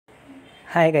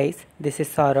Hi guys, this is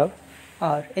Saurabh.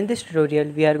 In this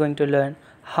tutorial, we are going to learn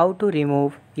how to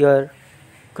remove your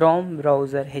Chrome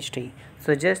browser history.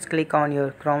 So just click on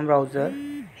your Chrome browser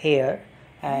here,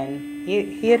 and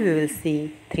here we will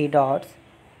see three dots.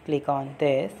 Click on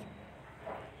this,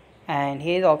 and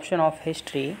here is option of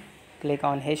history. Click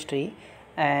on history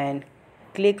and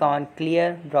click on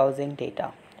clear browsing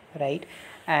data, right?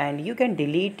 And you can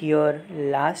delete your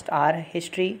last hour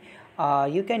history.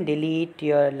 You can delete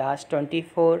your last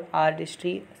 24-hour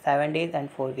history, 7 days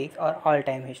and 4 weeks, or all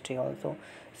time history also.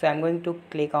 So I'm going to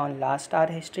click on last hour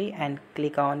history and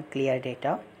click on clear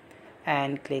data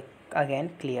and click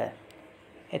again clear.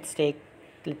 It's take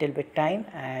little bit time,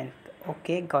 and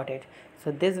okay, got it. So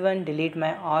this one delete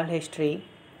my all history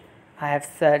I have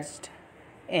searched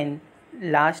in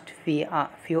last few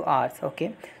hours.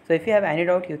 Okay, so if you have any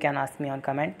doubt, you can ask me on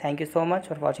comment. Thank you so much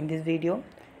for watching this video.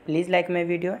 Please like my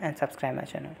video and subscribe my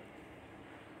channel.